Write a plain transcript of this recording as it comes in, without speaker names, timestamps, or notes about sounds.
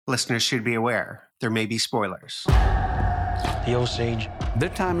Listeners should be aware, there may be spoilers. The Osage, their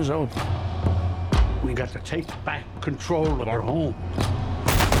time is over. We got to take back control of our home.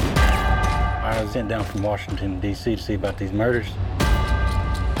 I was sent down from Washington, D.C. to see about these murders.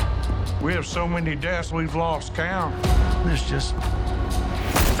 We have so many deaths, we've lost count. There's just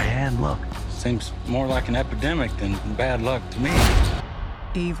bad luck. Seems more like an epidemic than bad luck to me.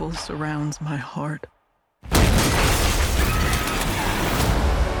 Evil surrounds my heart.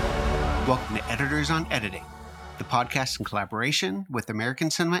 Welcome to Editors on Editing, the podcast in collaboration with American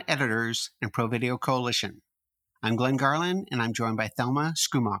Cinema Editors and Pro Video Coalition. I'm Glenn Garland, and I'm joined by Thelma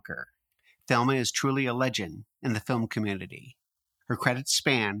Schoonmaker. Thelma is truly a legend in the film community. Her credits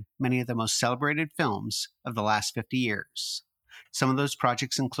span many of the most celebrated films of the last 50 years. Some of those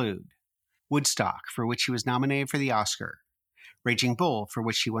projects include Woodstock, for which she was nominated for the Oscar; Raging Bull, for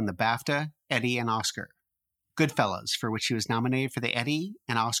which she won the BAFTA, Eddie, and Oscar; Goodfellas, for which she was nominated for the Eddie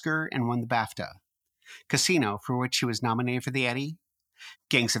and Oscar and won the BAFTA; Casino, for which she was nominated for the Eddie;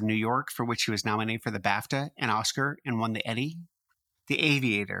 Gangs of New York, for which she was nominated for the BAFTA and Oscar and won the Eddie; The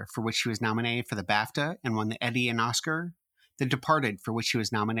Aviator, for which she was nominated for the BAFTA and won the Eddie and Oscar; The Departed, for which she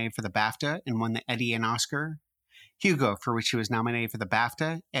was nominated for the BAFTA and won the Eddie and Oscar; Hugo, for which she was nominated for the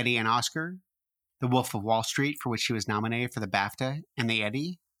BAFTA, Eddie, and Oscar; The Wolf of Wall Street, for which she was nominated for the BAFTA and the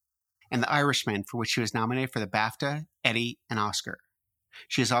Eddie; and The Irishman, for which she was nominated for the BAFTA, Eddie, and Oscar.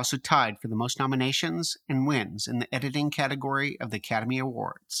 She is also tied for the most nominations and wins in the editing category of the Academy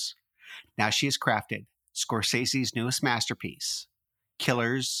Awards. Now she has crafted Scorsese's newest masterpiece,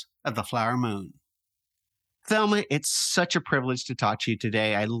 Killers of the Flower Moon. Thelma, it's such a privilege to talk to you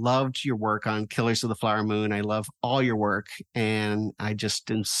today. I loved your work on Killers of the Flower Moon. I love all your work, and I just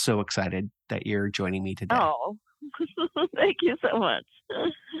am so excited that you're joining me today. Oh, thank you so much.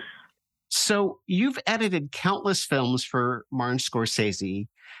 So you've edited countless films for Martin Scorsese.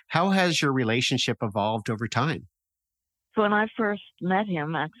 How has your relationship evolved over time? So when I first met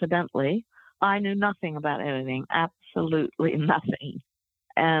him accidentally, I knew nothing about editing, absolutely nothing.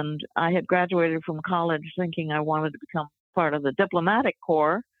 And I had graduated from college thinking I wanted to become part of the diplomatic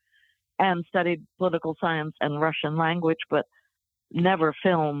corps and studied political science and Russian language, but never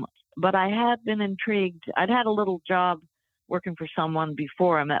film. But I had been intrigued. I'd had a little job working for someone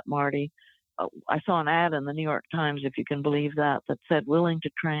before I met Marty. I saw an ad in the New York Times, if you can believe that said willing to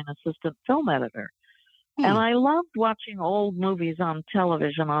train assistant film editor. And I loved watching old movies on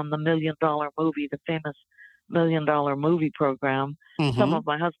television on the $1 Million Movie, the famous $1 Million Movie program. Some of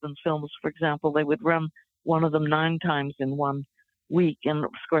my husband's films, for example, they would run one of them 9 times in 1 week, and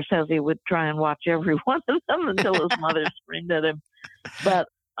Scorsese would try and watch every one of them until his mother screamed at him. But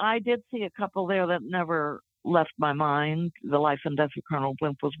I did see a couple there that never left my mind. The Life and Death of Colonel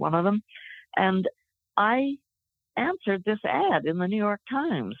Blimp was one of them. And I answered this ad in the New York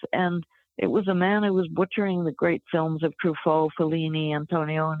Times, and it was a man who was butchering the great films of Truffaut, Fellini,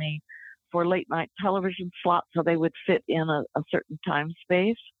 Antonioni for late night television slots so they would fit in a certain time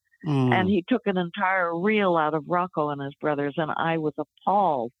space. And he took an entire reel out of Rocco and his brothers, and I was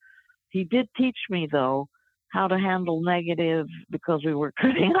appalled. He did teach me, though, how to handle negative because we were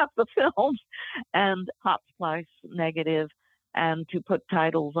cutting up the films, and hot splice negative, and to put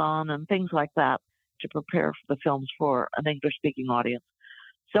titles on and things like that to prepare the films for an English-speaking audience.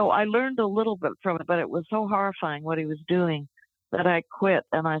 So I learned a little bit from it, but it was so horrifying what he was doing that I quit,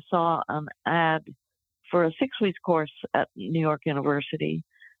 and I saw an ad for a 6-week course at New York University,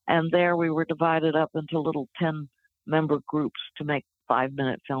 and there we were divided up into little 10-member groups to make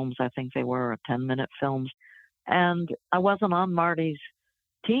 5-minute films. I think they were 10-minute films. And I wasn't on Marty's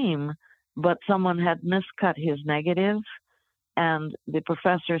team, but someone had miscut his negative. And the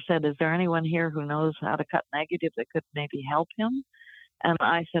professor said, is there anyone here who knows how to cut negative that could maybe help him? And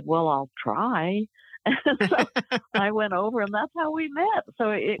I said, well, I'll try. And so I went over, and that's how we met.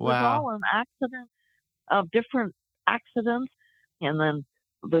 So it was all an accident of different accidents. And then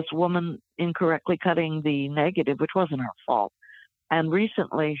this woman incorrectly cutting the negative, which wasn't her fault. And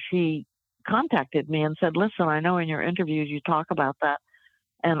recently she contacted me and said, listen, I know in your interviews you talk about that,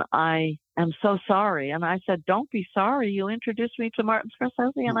 and I am so sorry. And I said, don't be sorry. You introduced me to Martin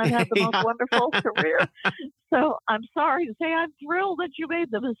Scorsese, and I've had the most wonderful career. So I'm sorry to say I'm thrilled that you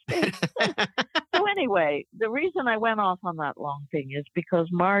made the mistake. So anyway, the reason I went off on that long thing is because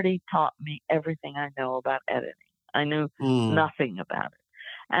Marty taught me everything I know about editing. I knew nothing about it.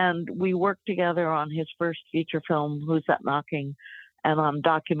 And we worked together on his first feature film, Who's That Knocking, and on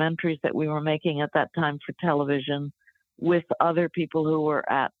documentaries that we were making at that time for television with other people who were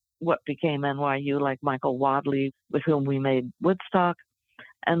at what became NYU, like Michael Wadley, with whom we made Woodstock.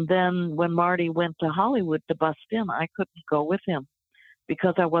 And then when Marty went to Hollywood to bust in, I couldn't go with him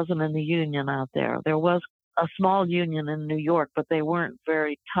because I wasn't in the union out there. There was a small union in New York, but they weren't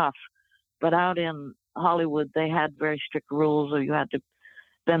very tough. But out in Hollywood, they had very strict rules, or you had to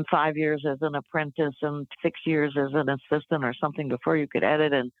spend 5 years as an apprentice and 6 years as an assistant or something before you could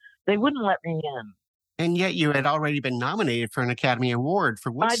edit, and they wouldn't let me in. And yet you had already been nominated for an Academy Award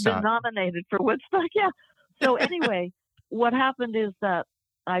for I'd been Woodstock. nominated for Woodstock, yeah. So anyway, what happened is that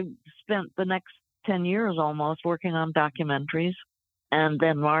I spent the next 10 years almost working on documentaries, and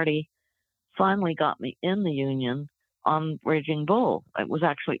then Marty finally got me in the union on Raging Bull. It was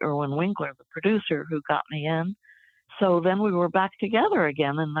actually Irwin Winkler, the producer, who got me in. So then we were back together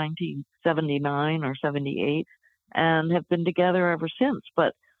again in 1979 or 78 and have been together ever since.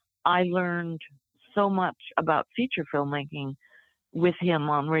 But I learned so much about feature filmmaking with him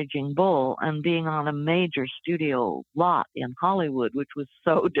on Raging Bull and being on a major studio lot in Hollywood, which was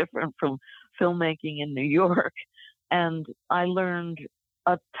so different from filmmaking in New York. And I learned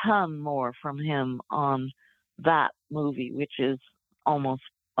a ton more from him on that movie, which is almost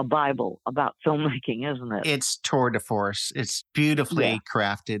a Bible about filmmaking, isn't it? It's tour de force. It's beautifully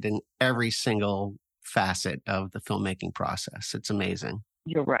crafted in every single facet of the filmmaking process. It's amazing.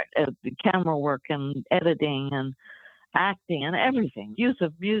 You're right. The camera work and editing and acting and everything, use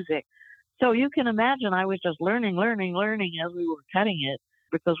of music. So you can imagine I was just learning as we were cutting it,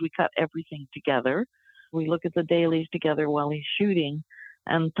 because we cut everything together. We look at the dailies together while he's shooting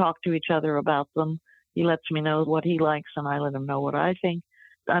and talk to each other about them. He lets me know what he likes and I let him know what I think.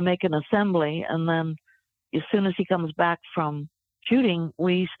 I make an assembly, and then as soon as he comes back from shooting,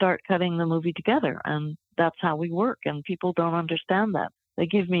 we start cutting the movie together. And that's how we work. And people don't understand that. They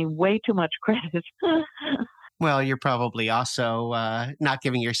give me way too much credit. Well, you're probably also not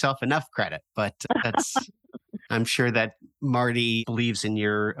giving yourself enough credit, but I'm sure that Marty believes in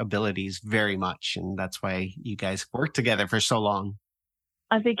your abilities very much, and that's why you guys worked together for so long.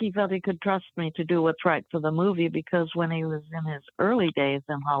 I think he felt he could trust me to do what's right for the movie, because when he was in his early days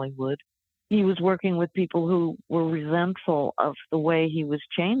in Hollywood, he was working with people who were resentful of the way he was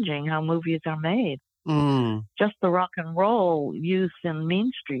changing how movies are made. Just the rock and roll use in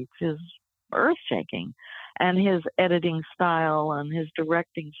Mean Streets is earth-shaking. And his editing style and his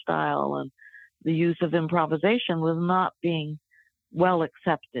directing style and the use of improvisation was not being well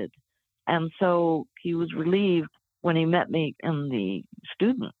accepted. And so he was relieved when he met me in the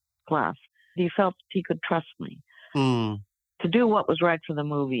student class. He felt he could trust me to do what was right for the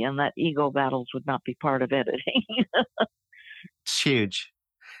movie, and that ego battles would not be part of editing. It's huge.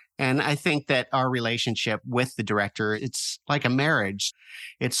 And I think that our relationship with the director, it's like a marriage.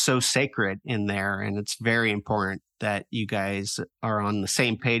 It's so sacred in there. And it's very important that you guys are on the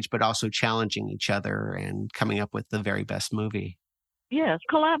same page, but also challenging each other and coming up with the very best movie. Yes,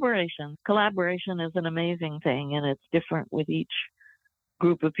 collaboration. Collaboration is an amazing thing, and it's different with each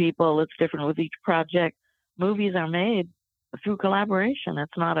group of people. It's different with each project. Movies are made through collaboration.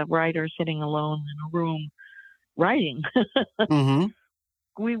 It's not a writer sitting alone in a room writing. Mm-hmm.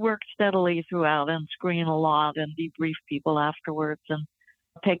 We work steadily throughout and screen a lot and debrief people afterwards and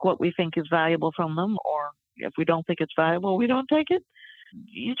take what we think is valuable from them, or if we don't think it's valuable, we don't take it.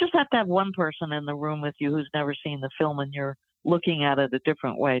 You just have to have one person in the room with you who's never seen the film, and you're looking at it a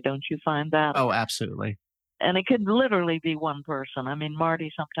different way. Don't you find that? Oh, absolutely. And it could literally be one person. I mean,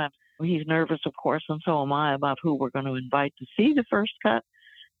 Marty, sometimes he's nervous, of course, and so am I, about who we're going to invite to see the first cut.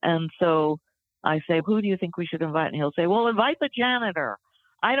 And so I say, who do you think we should invite? And he'll say, well, invite the janitor.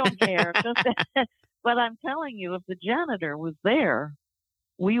 I don't care. But I'm telling you, if the janitor was there,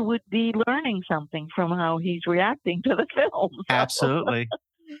 we would be learning something from how he's reacting to the film. So. Absolutely.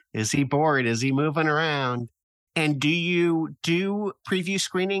 Is he bored? Is he moving around? And do you do preview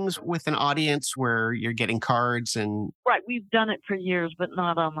screenings with an audience where you're getting cards and... Right. We've done it for years, but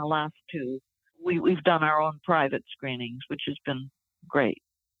not on the last two. We've done our own private screenings, which has been great.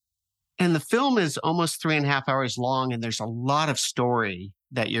 And the film is almost 3.5 hours long, and there's a lot of story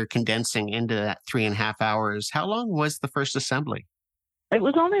that you're condensing into that 3.5 hours. How long was the first assembly? It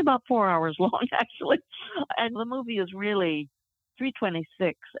was only about 4 hours long, actually. And the movie is really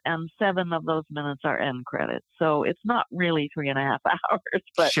 3:26, and 7 of those minutes are end credits. So it's not really 3.5 hours,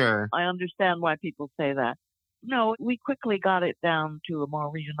 but sure. I understand why people say that. No, we quickly got it down to a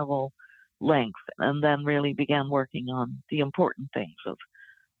more reasonable length, and then really began working on the important things of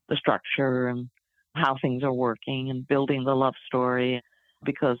the structure and how things are working and building the love story,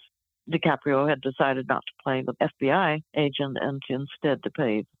 because DiCaprio had decided not to play the FBI agent and instead to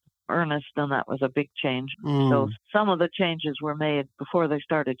play Ernest, and that was a big change. So some of the changes were made before they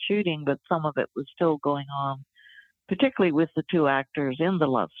started shooting, but some of it was still going on, particularly with the two actors in the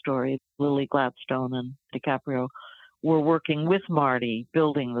love story, Lily Gladstone and DiCaprio. were working with Marty,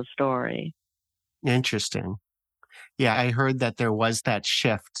 building the story. Interesting. Yeah, I heard that there was that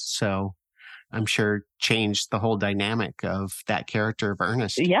shift. So I'm sure changed the whole dynamic of that character of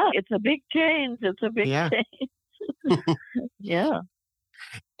Ernest. Yeah, it's a big change. It's a big Yeah. change. Yeah.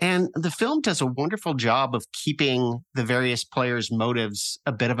 And the film does a wonderful job of keeping the various players' motives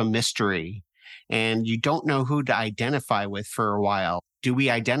a bit of a mystery. And you don't know who to identify with for a while. Do we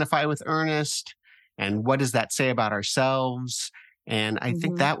identify with Ernest? And what does that say about ourselves? And I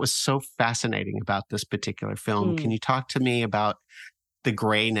think that was so fascinating about this particular film. Can you talk to me about the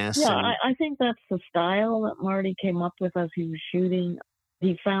grayness? Yeah, I think that's the style that Marty came up with as he was shooting.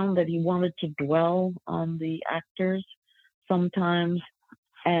 He found that he wanted to dwell on the actors sometimes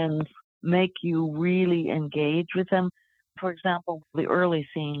and make you really engage with them. For example, the early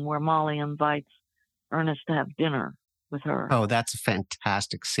scene where Molly invites Ernest to have dinner with her. Oh, that's a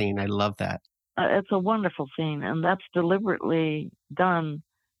fantastic scene. I love that. It's a wonderful scene, and that's deliberately done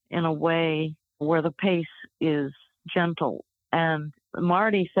in a way where the pace is gentle. And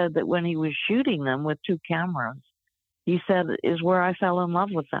Marty said that when he was shooting them with 2 cameras, he said, is where I fell in love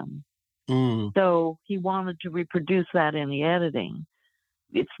with them. So he wanted to reproduce that in the editing.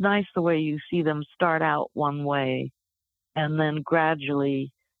 It's nice the way you see them start out one way, and then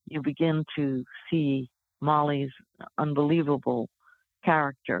gradually you begin to see Molly's unbelievable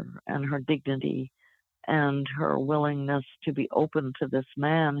character and her dignity and her willingness to be open to this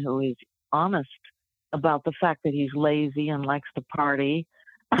man who is honest about the fact that he's lazy and likes to party.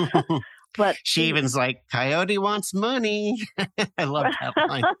 But she even's like, Coyote wants money. I love that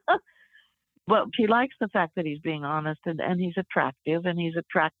line. But she likes the fact that he's being honest and he's attractive and he's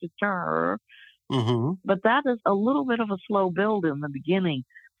attracted to her. But that is a little bit of a slow build in the beginning.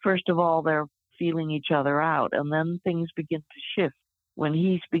 First of all, they're feeling each other out, and then things begin to shift when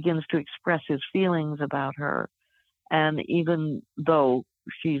he begins to express his feelings about her. And even though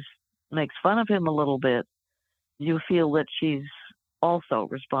she makes fun of him a little bit, you feel that she's also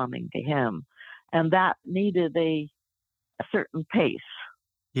responding to him. And that needed a certain pace.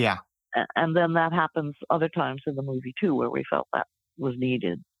 Yeah. And then that happens other times in the movie, too, where we felt that was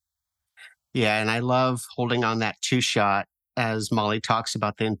needed. Yeah, and I love holding on that 2-shot as Molly talks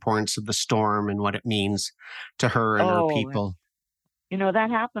about the importance of the storm and what it means to her and her people. You know, that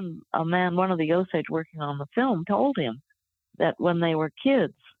happened. One of the Osage working on the film told him that when they were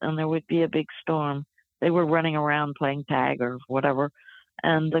kids and there would be a big storm, they were running around playing tag or whatever.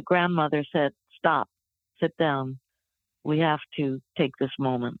 And the grandmother said, stop, sit down. We have to take this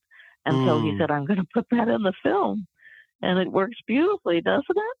moment. And so he said, I'm going to put that in the film. And it works beautifully, doesn't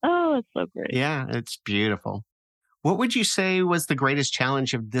it? Oh, it's so great. Yeah, it's beautiful. What would you say was the greatest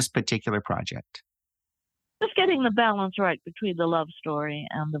challenge of this particular project? Just getting the balance right between the love story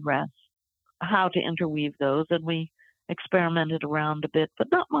and the rest, how to interweave those. And we experimented around a bit, but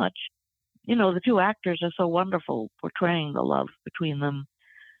not much. You know, the 2 actors are so wonderful portraying the love between them.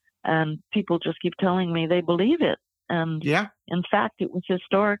 And people just keep telling me they believe it. And in fact, it was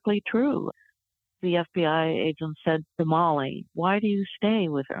historically true. The FBI agent said to Molly, why do you stay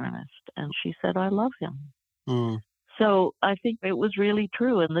with Ernest? And she said, I love him. So I think it was really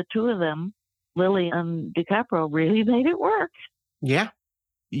true. And the 2 of them, Lily and DiCaprio, really made it work. Yeah.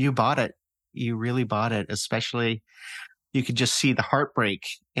 You bought it. You really bought it. Especially, you could just see the heartbreak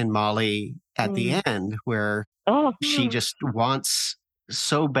in Molly at the end where she just wants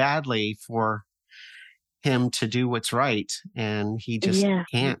so badly for him to do what's right. And he just can't.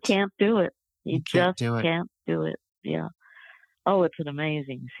 He can't do it. He can't just do it. Can't do it. Yeah. Oh, it's an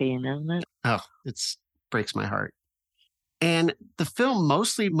amazing scene, isn't it? Oh, it breaks my heart. And the film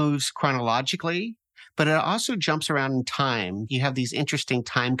mostly moves chronologically, but it also jumps around in time. You have these interesting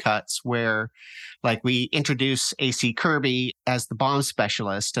time cuts where, like, we introduce A.C. Kirby as the bomb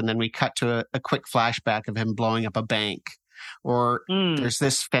specialist, and then we cut to a quick flashback of him blowing up a bank. Or there's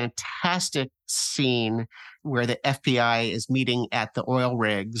this fantastic scene where the FBI is meeting at the oil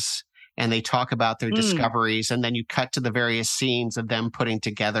rigs and they talk about their discoveries. And then you cut to the various scenes of them putting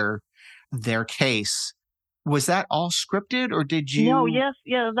together their case. Was that all scripted or did you? No, yes.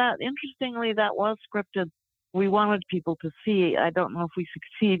 Yeah, interestingly, that was scripted. We wanted people to see, I don't know if we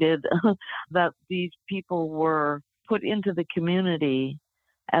succeeded, that these people were put into the community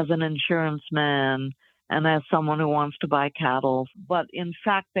as an insurance man and as someone who wants to buy cattle. But in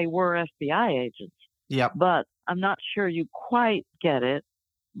fact, they were FBI agents. Yep. But I'm not sure you quite get it,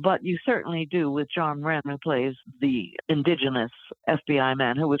 but you certainly do with John Wren, who plays the indigenous FBI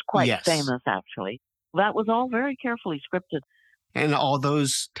man, who was quite famous, actually. That was all very carefully scripted. And all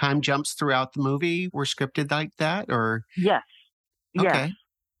those time jumps throughout the movie were scripted like that, or? Yes. Okay.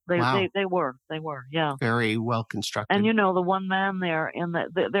 Wow. They were, yeah. Very well constructed. And the one man there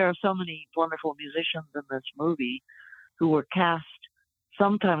there are so many wonderful musicians in this movie who were cast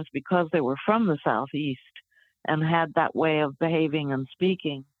sometimes because they were from the Southeast and had that way of behaving and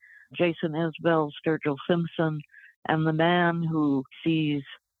speaking. Jason Isbell, Sturgill Simpson, and the man who sees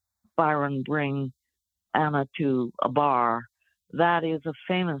Byron bring Anna to a bar, that is a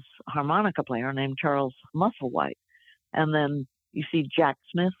famous harmonica player named Charles Musselwhite. And then you see Jack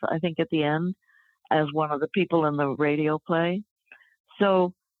Smith, I think, at the end as one of the people in the radio play.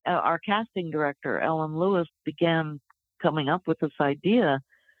 So our casting director, Ellen Lewis, began coming up with this idea.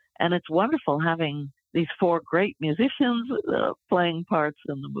 And it's wonderful having these four great musicians playing parts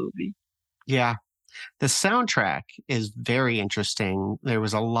in the movie. Yeah. The soundtrack is very interesting. There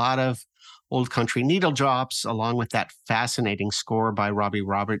was a lot of old country needle drops along with that fascinating score by Robbie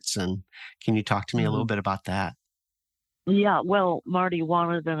Robertson. Can you talk to me a little bit about that? Yeah, well, Marty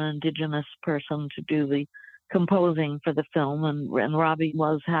wanted an indigenous person to do the composing for the film, and Robbie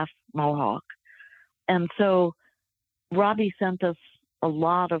was half Mohawk. And so Robbie sent us a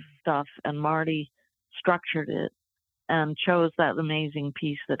lot of stuff, and Marty structured it and chose that amazing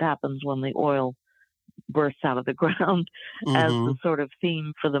piece that happens when the oil bursts out of the ground as the sort of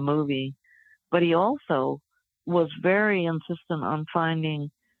theme for the movie. But he also was very insistent on finding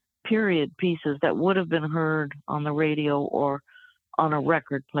period pieces that would have been heard on the radio or on a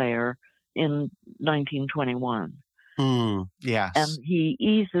record player in 1921. Yes. And he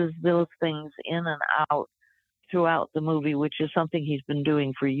eases those things in and out throughout the movie, which is something he's been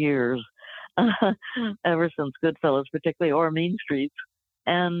doing for years, ever since Goodfellas, particularly, or Mean Streets.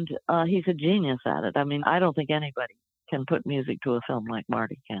 And he's a genius at it. I mean, I don't think anybody can put music to a film like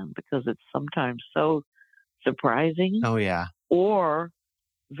Marty can, because it's sometimes so surprising. Oh, yeah. Or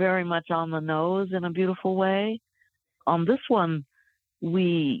very much on the nose in a beautiful way. On this one,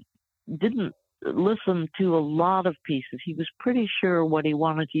 we didn't listen to a lot of pieces. He was pretty sure what he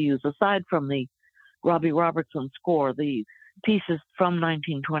wanted to use, aside from the Robbie Robertson score, the pieces from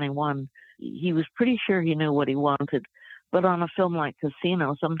 1921. He was pretty sure he knew what he wanted. But on a film like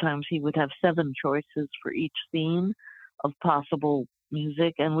Casino, sometimes he would have 7 choices for each scene of possible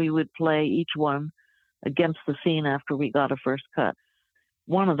music, and we would play each one against the scene after we got a first cut.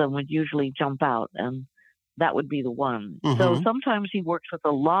 One of them would usually jump out, and that would be the one. So sometimes he works with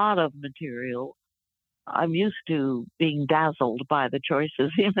a lot of material. I'm used to being dazzled by the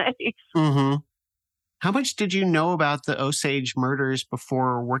choices he makes. How much did you know about the Osage murders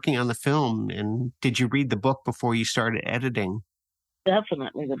before working on the film? And did you read the book before you started editing?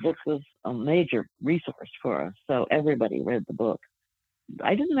 Definitely. The book was a major resource for us. So everybody read the book.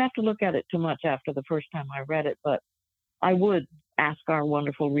 I didn't have to look at it too much after the first time I read it, but I would ask our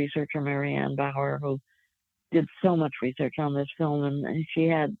wonderful researcher, Marianne Bauer, who did so much research on this film, and she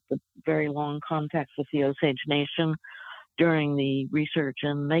had the very long contacts with the Osage Nation during the research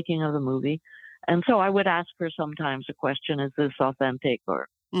and making of the movie. And so I would ask her sometimes a question, is this authentic? Or,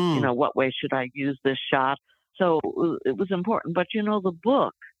 what way should I use this shot? So it was important. But, the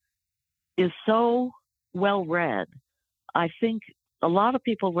book is so well read. I think a lot of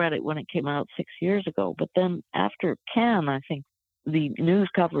people read it when it came out 6 years ago. But then after Cannes, I think the news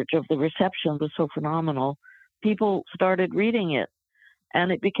coverage of the reception was so phenomenal. People started reading it,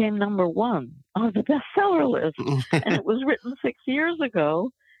 and it became number 1 on the bestseller list. And it was written 6 years ago.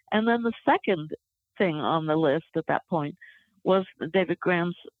 And then the second thing on the list at that point was David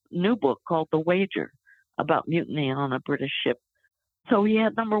Graham's new book called The Wager, about mutiny on a British ship. So he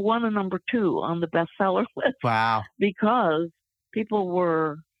had number 1 and number 2 on the bestseller list. Wow. Because people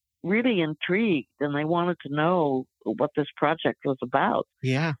were really intrigued and they wanted to know what this project was about.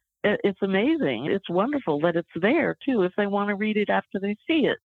 Yeah. It's amazing. It's wonderful that it's there, too, if they want to read it after they see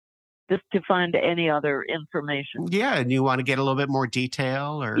it, just to find any other information. Yeah, and you want to get a little bit more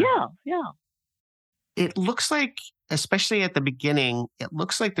detail? Or Yeah. It looks like, especially at the beginning, it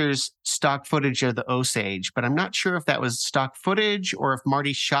looks like there's stock footage of the Osage, but I'm not sure if that was stock footage or if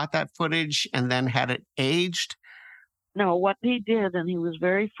Marty shot that footage and then had it aged. No, what he did, and he was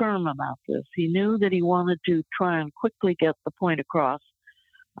very firm about this, he knew that he wanted to try and quickly get the point across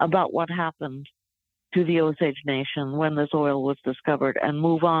about what happened to the Osage Nation when this oil was discovered and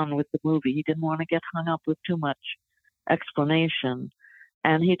move on with the movie. He didn't want to get hung up with too much explanation.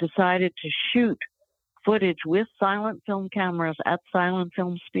 And he decided to shoot footage with silent film cameras at silent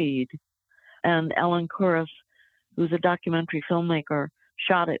film speed. And Ellen Couros, who's a documentary filmmaker,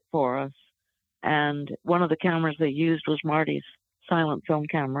 shot it for us. And one of the cameras they used was Marty's silent film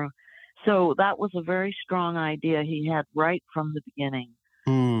camera. So that was a very strong idea he had right from the beginning.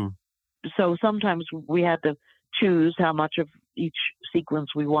 So sometimes we had to choose how much of each sequence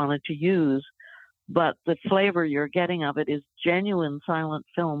we wanted to use, but the flavor you're getting of it is genuine silent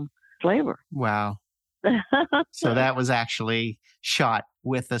film flavor. Wow. So that was actually shot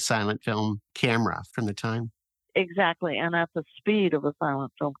with a silent film camera from the time. Exactly, and at the speed of a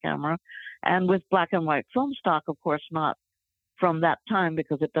silent film camera, and with black and white film stock, of course, not from that time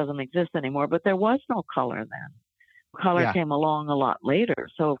because it doesn't exist anymore, but there was no color then. Color came along a lot later,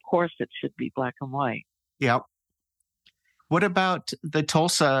 so of course it should be black and white. Yep. What about the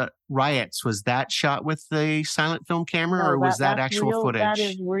Tulsa riots? Was that shot with the silent film camera, or was that actual real, footage? That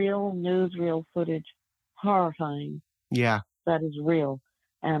is real newsreel footage. Horrifying. Yeah. That is real.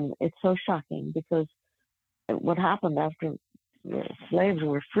 And it's so shocking because what happened after the slaves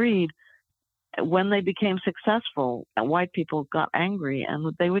were freed, when they became successful, white people got angry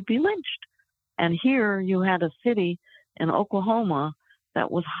and they would be lynched. And here you had a city in Oklahoma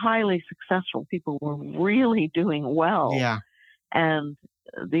that was highly successful. People were really doing well. Yeah. And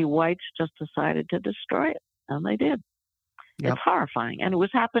the whites just decided to destroy it. And they did. Yep. It's horrifying. And it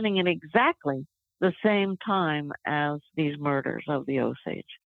was happening in exactly the same time as these murders of the Osage.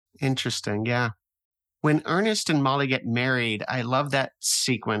 Interesting. Yeah. When Ernest and Molly get married, I love that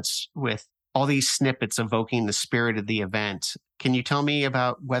sequence with all these snippets evoking the spirit of the event. Can you tell me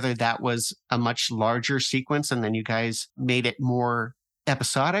about whether that was a much larger sequence and then you guys made it more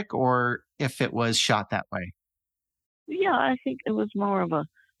episodic, or if it was shot that way? Yeah, I think it was more of a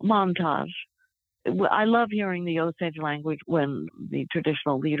montage. I love hearing the Osage language when the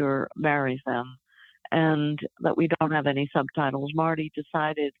traditional leader marries them, and that we don't have any subtitles. Marty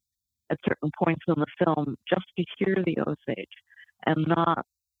decided at certain points in the film just to hear the Osage and not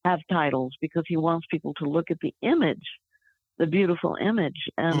have titles, because he wants people to look at the image, the beautiful image.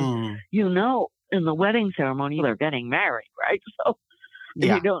 And you know, in the wedding ceremony, they're getting married, right? So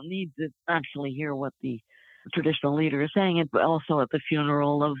you don't need to actually hear what the traditional leader is saying, but also at the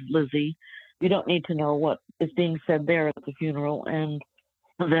funeral of Lizzie, you don't need to know what is being said there at the funeral. And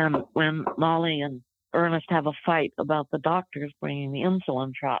then when Molly and Ernest have a fight about the doctors bringing the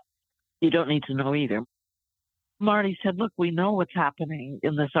insulin shot, you don't need to know either. Marty said, look, we know what's happening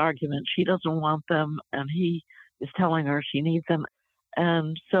in this argument. She doesn't want them, and he is telling her she needs them.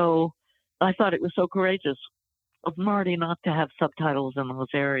 And so I thought it was so courageous of Marty not to have subtitles in those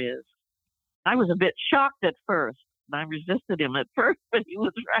areas. I was a bit shocked at first. I resisted him at first, but he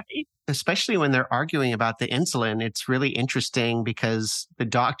was right. Especially when they're arguing about the insulin, it's really interesting because the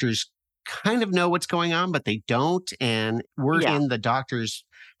doctors kind of know what's going on, but they don't. And we're in the doctor's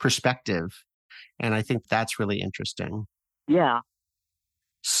perspective. And I think that's really interesting. Yeah.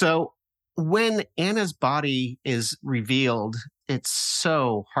 So when Anna's body is revealed, it's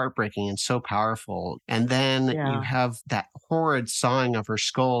so heartbreaking and so powerful. And then you have that horrid sawing of her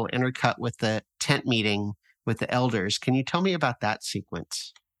skull intercut with the tent meeting with the elders. Can you tell me about that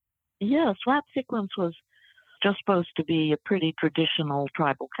sequence? Yes, that sequence was just supposed to be a pretty traditional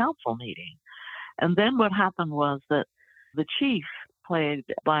tribal council meeting. And then what happened was that the chief, played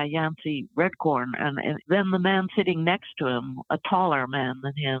by Yancey Redcorn, and then the man sitting next to him, a taller man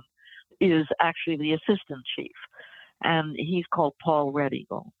than him, is actually the assistant chief. And he's called Paul Red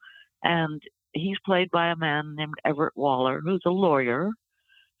Eagle. And he's played by a man named Everett Waller, who's a lawyer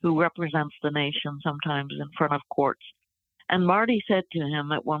who represents the nation sometimes in front of courts. And Marty said to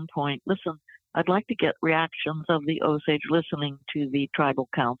him at one point, listen, I'd like to get reactions of the Osage listening to the tribal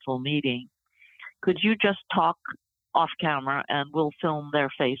council meeting. Could you just talk off camera and we'll film their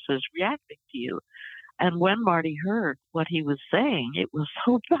faces reacting to you? And when Marty heard what he was saying, it was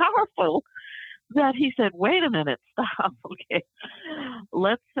so powerful that he said, wait a minute, stop. Okay,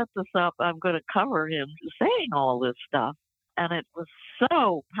 let's set this up. I'm going to cover him saying all this stuff. And it was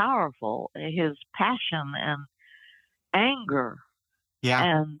so powerful, his passion and anger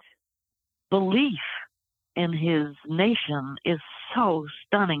and belief in his nation is so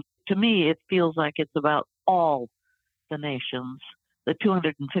stunning. To me, it feels like it's about all the nations, the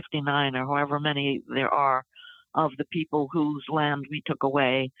 259 or however many there are of the people whose land we took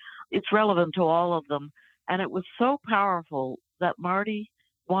away. It's relevant to all of them. And it was so powerful that Marty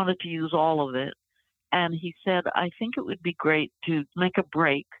wanted to use all of it. And he said, I think it would be great to make a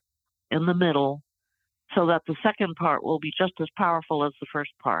break in the middle so that the second part will be just as powerful as the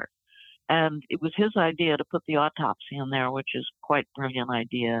first part. And it was his idea to put the autopsy in there, which is quite a brilliant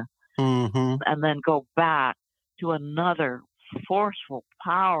idea. And then go back to another forceful,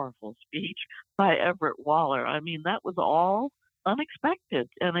 powerful speech by Everett Waller. I mean, that was all unexpected,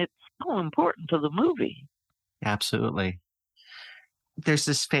 and it's so important to the movie. Absolutely. There's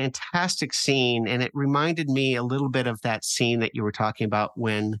this fantastic scene, and it reminded me a little bit of that scene that you were talking about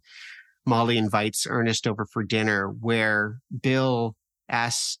when Molly invites Ernest over for dinner, where Bill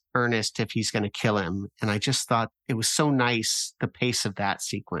asks Ernest if he's going to kill him. And I just thought it was so nice, the pace of that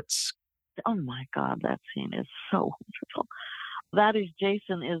sequence. Oh my God, that scene is so wonderful. That is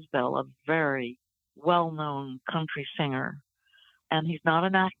Jason Isbell, a very well-known country singer. And he's not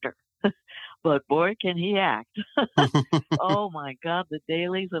an actor, but boy, can he act. Oh my God, the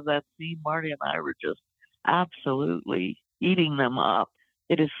dailies of that scene, Marty and I were just absolutely eating them up.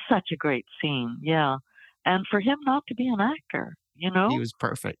 It is such a great scene, yeah. And for him not to be an actor, you know? He was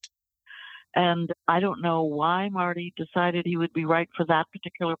perfect. And I don't know why Marty decided he would be right for that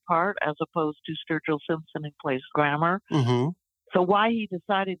particular part as opposed to Sturgill Simpson, who plays Grammer. Mm-hmm. So why he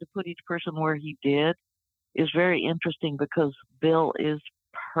decided to put each person where he did is very interesting, because Bill is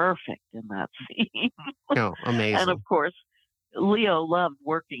perfect in that scene. Oh, amazing. And of course, Leo loved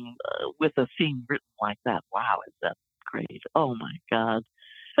working with a scene written like that. Wow, is that great? Oh my God.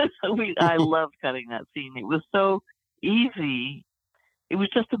 I loved cutting that scene. It was so easy. It was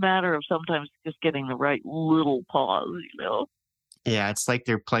just a matter of sometimes just getting the right little pause, you know? Yeah, it's like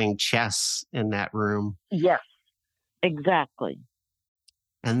they're playing chess in that room. Yes, exactly.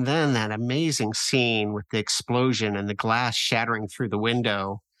 And then that amazing scene with the explosion and the glass shattering through the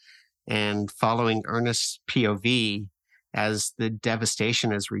window, and following Ernest's POV as the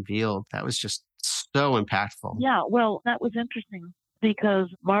devastation is revealed. That was just so impactful. Yeah, well, that was interesting because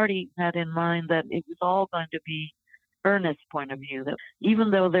Marty had in mind that it was all going to be Ernest's point of view, that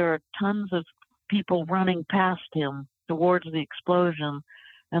even though there are tons of people running past him towards the explosion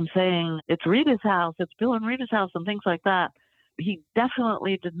and saying, it's Rita's house, it's Bill and Rita's house, and things like that, he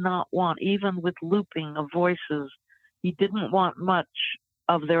definitely did not want, even with looping of voices, he didn't want much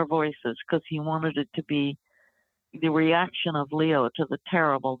of their voices, because he wanted it to be the reaction of Leo to the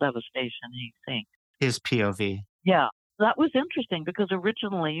terrible devastation he's seeing. His POV. Yeah, that was interesting, because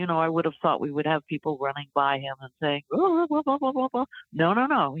originally, you know, I would have thought we would have people running by him and saying, oh, blah, blah, blah, blah, blah.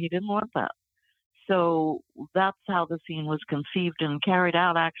 No, he didn't want that. So that's how the scene was conceived and carried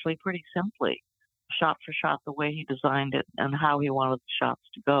out, actually pretty simply, shot for shot, the way he designed it and how he wanted the shots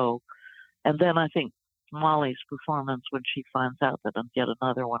to go. And then I think Molly's performance when she finds out that yet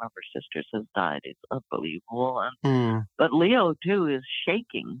another one of her sisters has died is unbelievable. But Leo, too, is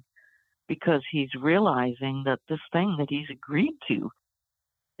shaking because he's realizing that this thing that he's agreed to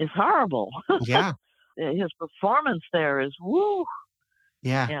is horrible. Yeah. His performance there is, woo.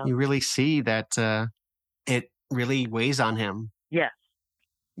 Yeah, you really see that it really weighs on him. Yes.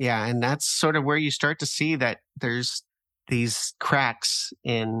 Yeah, and that's sort of where you start to see that there's these cracks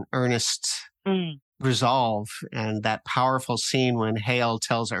in Ernest's resolve, and that powerful scene when Hale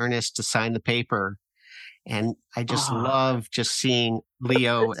tells Ernest to sign the paper. And I just love just seeing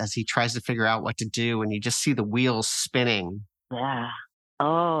Leo as he tries to figure out what to do, and you just see the wheels spinning. Yeah.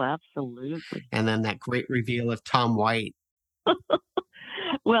 Oh, absolutely. And then that great reveal of Tom White.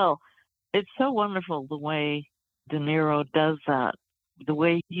 Well, it's so wonderful the way De Niro does that, the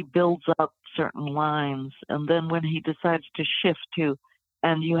way he builds up certain lines, and then when he decides to shift to,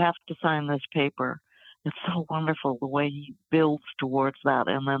 and you have to sign this paper, it's so wonderful the way he builds towards that,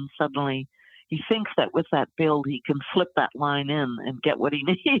 and then suddenly he thinks that with that build he can flip that line in and get what he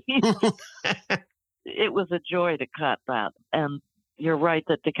needs. It was a joy to cut that, and you're right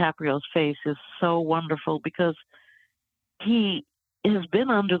that DiCaprio's face is so wonderful because he has been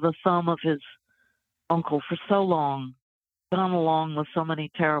under the thumb of his uncle for so long, gone along with so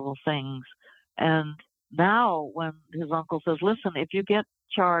many terrible things. And now when his uncle says, listen, if you get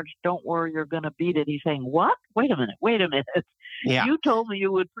charged, don't worry, you're going to beat it. He's saying, what? Wait a minute. Yeah. You told me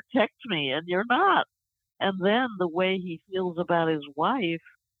you would protect me and you're not. And then the way he feels about his wife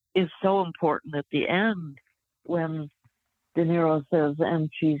is so important at the end when De Niro says, and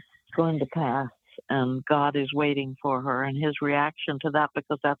she's going to pass and God is waiting for her, and his reaction to that,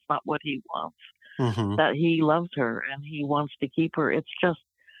 because that's not what he wants. That he loves her and he wants to keep her. It's just,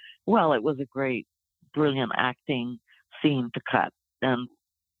 well, it was a great, brilliant acting scene to cut. And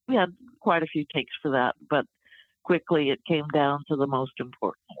we had quite a few takes for that, but quickly it came down to the most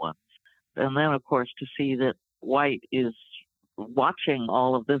important ones. And then, of course, to see that White is watching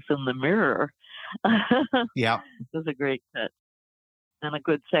all of this in the mirror. Yeah. It was a great cut. And a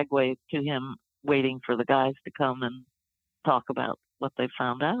good segue to him waiting for the guys to come and talk about what they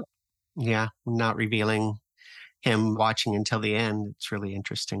found out. Yeah, not revealing him watching until the end. It's really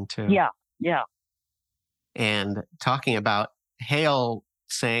interesting, too. Yeah. And talking about Hale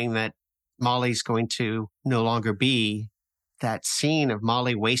saying that Molly's going to no longer be, that scene of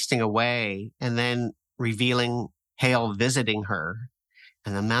Molly wasting away and then revealing Hale visiting her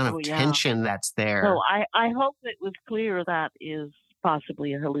and the amount of tension that's there. So I hope it was clear that is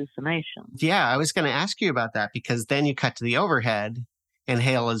possibly a hallucination. Yeah, I was going to ask you about that because then you cut to the overhead and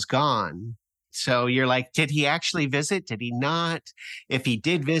Hale is gone. So you're like, did he actually visit? Did he not? If he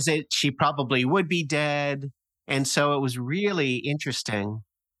did visit, she probably would be dead. And so it was really interesting.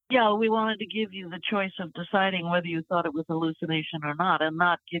 Yeah, we wanted to give you the choice of deciding whether you thought it was hallucination or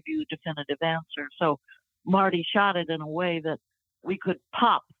not give you a definitive answer. So Marty shot it in a way that we could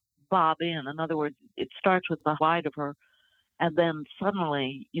pop Bob in. In other words, it starts with the wide of her, and then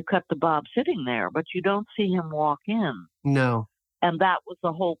suddenly you cut to Bob sitting there, but you don't see him walk in. No. And that was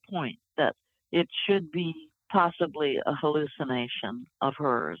the whole point, that it should be possibly a hallucination of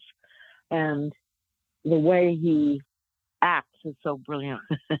hers. And the way he acts is so brilliant.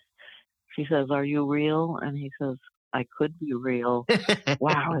 She says, "Are you real?" And he says, "I could be real."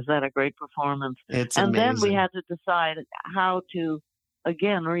 Wow, is that a great performance? It's and amazing. Then we had to decide how to,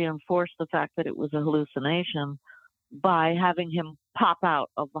 again, reinforce the fact that it was a hallucination by having him pop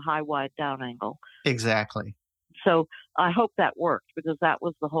out of the high, wide down angle. Exactly. So I hope that worked because that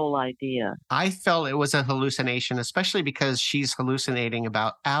was the whole idea. I felt it was a hallucination, especially because she's hallucinating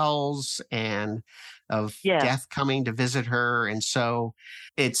about owls and of death coming to visit her. And so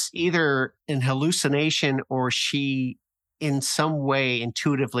it's either an hallucination or she in some way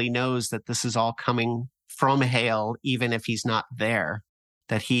intuitively knows that this is all coming from Hale, even if he's not there,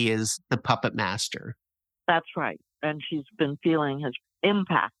 that he is the puppet master. That's right. And she's been feeling his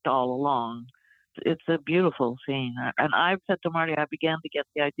impact all along. It's a beautiful scene. And I've said to Marty, I began to get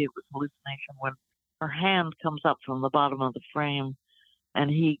the idea it was hallucination when her hand comes up from the bottom of the frame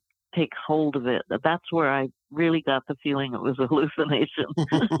and he takes hold of it. That's where I really got the feeling it was a hallucination.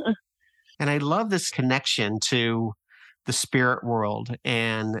 And I love this connection to the spirit world.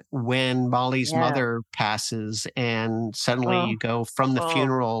 And when Molly's mother passes and suddenly you go from the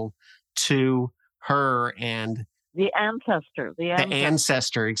funeral to her and the ancestor. The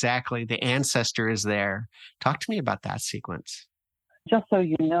ancestor, exactly. The ancestor is there. Talk to me about that sequence. Just so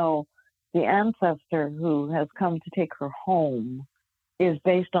you know, the ancestor who has come to take her home is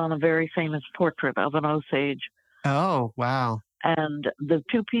based on a very famous portrait of an Osage. Oh, wow. And the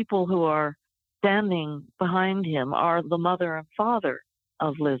two people who are standing behind him are the mother and father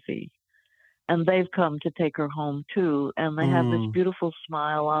of Lizzie. And they've come to take her home, too. And they have this beautiful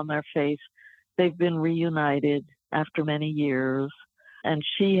smile on their face. They've been reunited after many years, and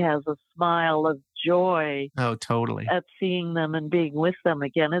she has a smile of joy. Oh, totally. At seeing them and being with them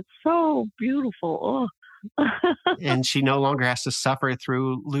again. It's so beautiful. Oh. And she no longer has to suffer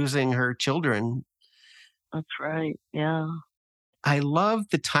through losing her children. That's right. Yeah. I love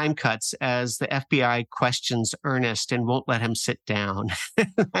the time cuts as the FBI questions Ernest and won't let him sit down.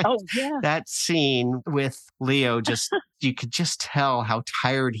 That scene with Leo, you could just tell how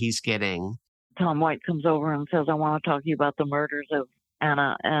tired he's getting. Tom White comes over and says, "I want to talk to you about the murders of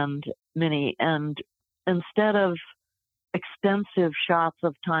Anna and Minnie." And instead of extensive shots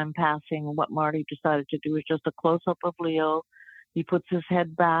of time passing, what Marty decided to do is just a close-up of Leo. He puts his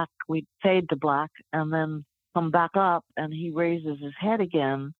head back, we fade to black, and then come back up, and he raises his head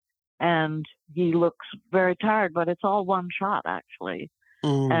again, and he looks very tired, but it's all one shot, actually.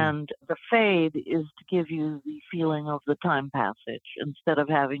 And the fade is to give you the feeling of the time passage instead of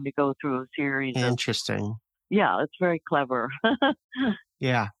having to go through a series. Interesting. Yeah, it's very clever.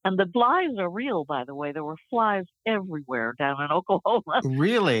 Yeah. And the flies are real, by the way. There were flies everywhere down in Oklahoma.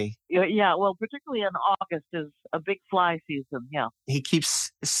 Really? Yeah, well, particularly in August is a big fly season, yeah. He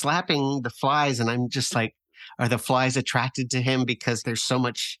keeps slapping the flies, and I'm just like, are the flies attracted to him because there's so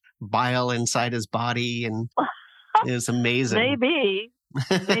much bile inside his body? And it's amazing. Maybe.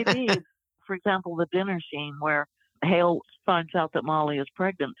 For example, the dinner scene where Hale finds out that Molly is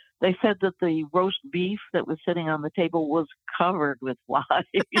pregnant. They said that the roast beef that was sitting on the table was covered with flies.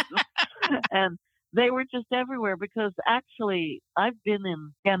 And they were just everywhere because actually I've been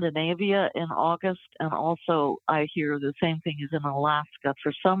in Scandinavia in August, and also I hear the same thing is in Alaska.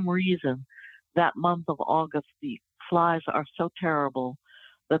 For some reason, that month of August, the flies are so terrible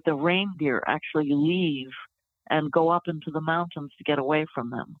that the reindeer actually leave and go up into the mountains to get away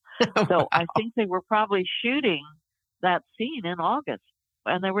from them. So wow. I think they were probably shooting that scene in August,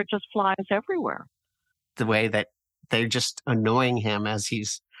 and there were just flies everywhere. The way that they're just annoying him as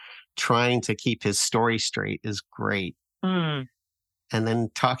he's trying to keep his story straight is great. And then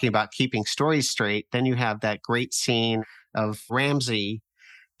talking about keeping stories straight, then you have that great scene of Ramsey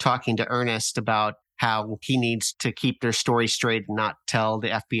talking to Ernest about how he needs to keep their story straight and not tell the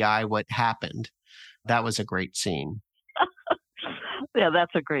FBI what happened. That was a great scene. Yeah,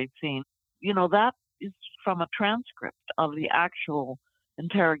 that's a great scene. You know, that is from a transcript of the actual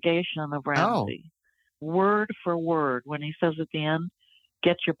interrogation of Ramsey. Word for word, when he says at the end,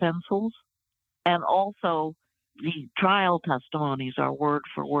 get your pencils. And also, the trial testimonies are word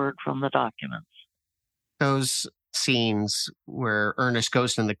for word from the documents. Those scenes where Ernest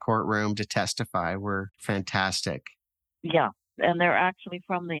goes in the courtroom to testify were fantastic. Yeah, and they're actually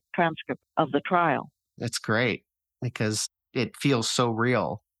from the transcript of the trial. That's great because it feels so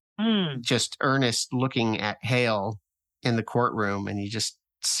real. Just Ernest looking at Hale in the courtroom, and you just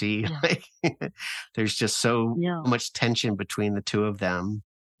see like there's just so much tension between the two of them.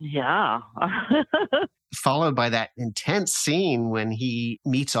 Yeah. Followed by that intense scene when he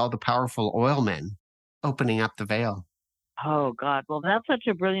meets all the powerful oilmen, opening up the veil. Oh, God. Well, that's such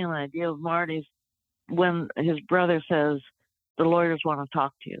a brilliant idea of Marty's when his brother says, the lawyers want to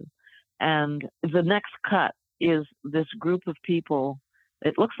talk to you. And the next cut is this group of people.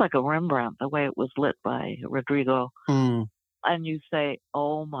 It looks like a Rembrandt, the way it was lit by Rodrigo. And you say,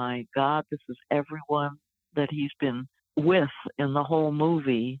 oh, my God, this is everyone that he's been with in the whole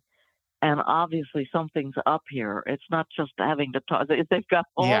movie. And obviously something's up here. It's not just having to talk. They've got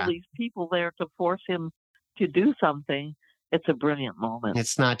all these people there to force him to do something. It's a brilliant moment.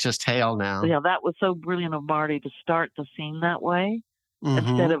 It's not just Hale now. Yeah, that was so brilliant of Marty to start the scene that way.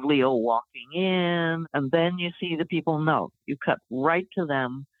 Instead of Leo walking in, and then you see the people. No, you cut right to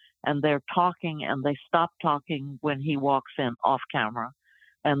them, and they're talking, and they stop talking when he walks in off camera,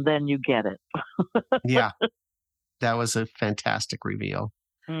 and then you get it. Yeah, that was a fantastic reveal.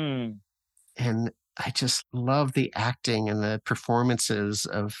 And I just love the acting and the performances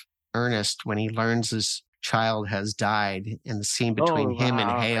of Ernest when he learns his child has died, and the scene between him and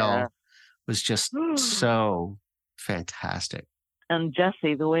Hale was just so fantastic. And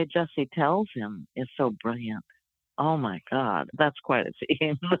Jesse, the way Jesse tells him is so brilliant. Oh, my God. That's quite a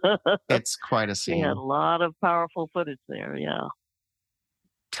scene. It's quite a scene. He had a lot of powerful footage there, yeah.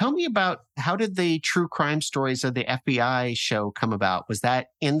 Tell me about, how did the true crime stories of the FBI show come about? Was that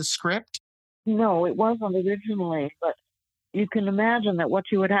in the script? No, it wasn't originally, but you can imagine that what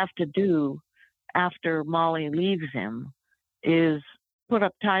you would have to do after Molly leaves him is put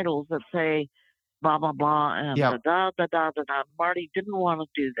up titles that say, blah, blah, blah, and da-da-da-da-da-da. Marty didn't want to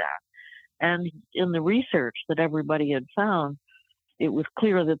do that. And in the research that everybody had found, it was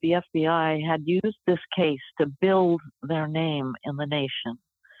clear that the FBI had used this case to build their name in the nation.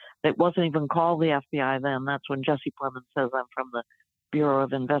 It wasn't even called the FBI then. That's when Jesse Plemons says, I'm from the Bureau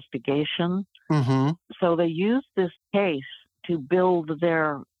of Investigation. So they used this case to build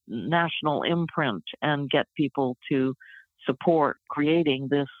their national imprint and get people to support creating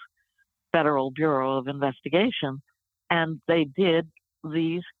this Federal Bureau of Investigation. And they did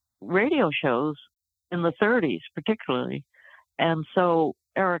these radio shows in the 30s, particularly. And so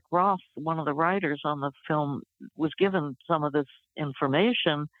Eric Roth, one of the writers on the film, was given some of this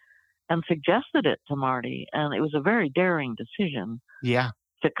information and suggested it to Marty. And it was a very daring decision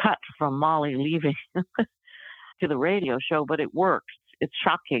to cut from Molly leaving to the radio show, but it works. It's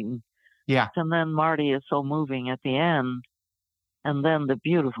shocking. And then Marty is so moving at the end. And then the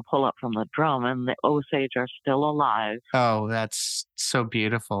beautiful pull-up from the drum, and the Osage are still alive. Oh, that's so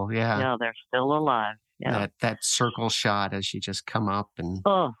beautiful. Yeah. Yeah, they're still alive. Yeah. That circle shot as you just come up and...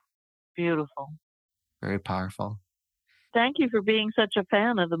 Oh, beautiful. Very powerful. Thank you for being such a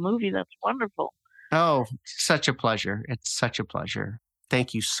fan of the movie. That's wonderful. Oh, such a pleasure. It's such a pleasure.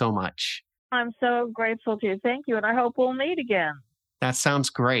 Thank you so much. I'm so grateful to you. Thank you, and I hope we'll meet again. That sounds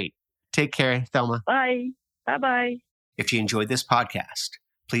great. Take care, Thelma. Bye. Bye-bye. If you enjoyed this podcast,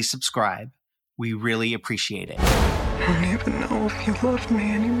 please subscribe. We really appreciate it. I don't even know if you love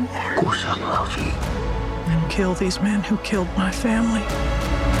me anymore. Of course I love you. And kill these men who killed my family.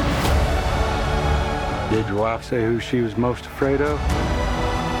 Did your wife say who she was most afraid of?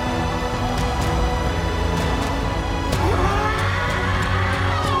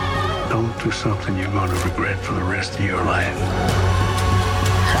 Don't do something you're going to regret for the rest of your life.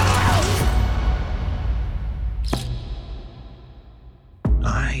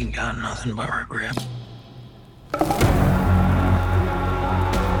 I ain't got nothing but regret.